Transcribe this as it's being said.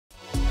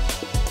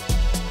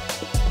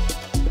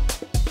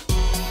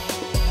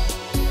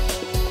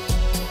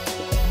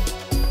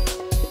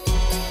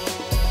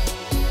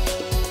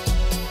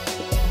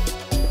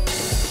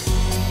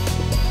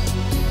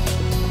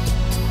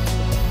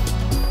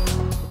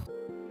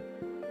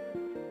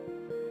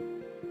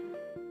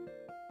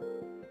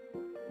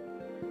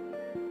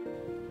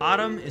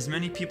Autumn is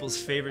many people's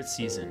favorite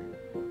season,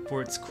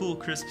 for its cool,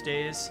 crisp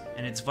days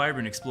and its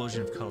vibrant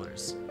explosion of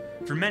colors.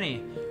 For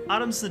many,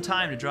 autumn's the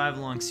time to drive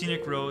along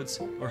scenic roads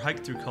or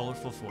hike through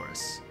colorful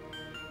forests.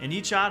 And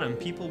each autumn,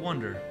 people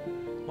wonder,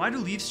 why do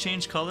leaves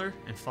change color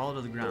and fall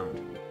to the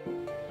ground?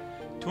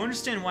 To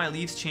understand why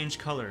leaves change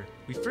color,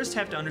 we first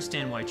have to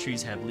understand why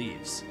trees have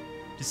leaves.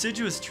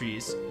 Deciduous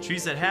trees,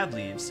 trees that have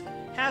leaves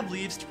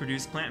to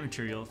produce plant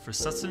material for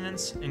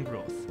sustenance and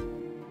growth.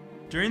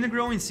 During the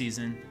growing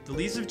season, the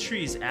leaves of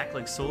trees act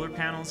like solar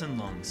panels and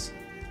lungs.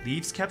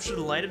 Leaves capture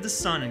the light of the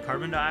sun and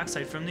carbon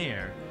dioxide from the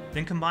air,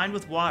 then combined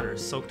with water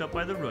soaked up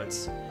by the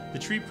roots, the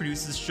tree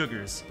produces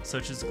sugars,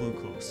 such as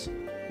glucose.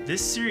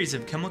 This series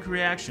of chemical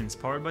reactions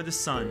powered by the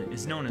sun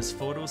is known as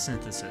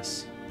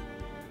photosynthesis.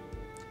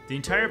 The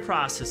entire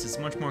process is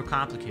much more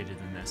complicated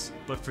than this,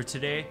 but for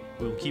today,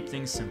 we will keep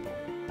things simple.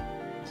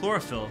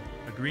 Chlorophyll,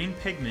 a green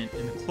pigment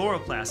in the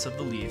chloroplast of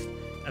the leaf,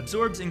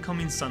 absorbs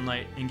incoming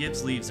sunlight and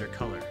gives leaves their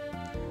color.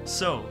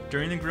 So,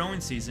 during the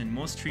growing season,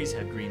 most trees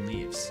have green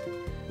leaves.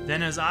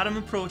 Then as autumn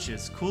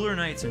approaches, cooler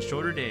nights and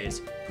shorter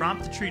days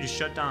prompt the tree to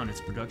shut down its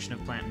production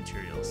of plant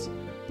materials.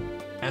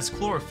 As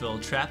chlorophyll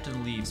trapped in the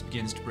leaves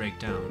begins to break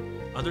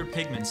down, other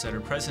pigments that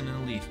are present in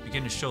the leaf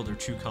begin to show their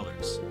true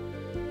colors.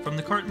 From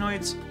the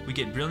carotenoids, we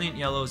get brilliant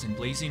yellows and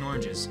blazing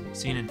oranges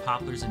seen in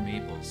poplars and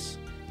maples.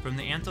 From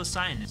the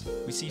anthocyanins,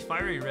 we see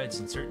fiery reds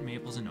in certain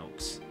maples and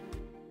oaks.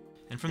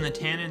 And from the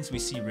tannins, we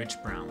see rich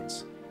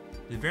browns.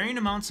 The varying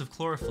amounts of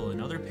chlorophyll and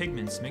other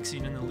pigments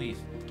mixing in the leaf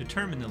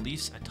determine the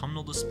leaf's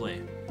autumnal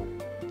display.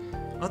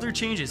 Other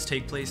changes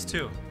take place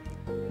too.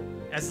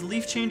 As the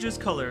leaf changes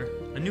color,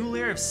 a new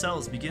layer of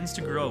cells begins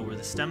to grow where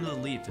the stem of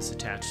the leaf is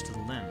attached to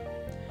the limb.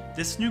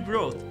 This new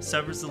growth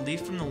severs the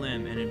leaf from the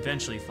limb and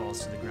eventually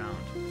falls to the ground.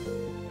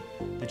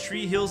 The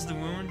tree heals the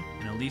wound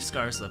and a leaf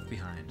scar is left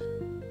behind.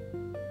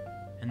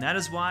 And that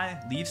is why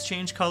leaves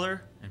change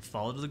color and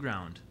fall to the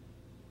ground.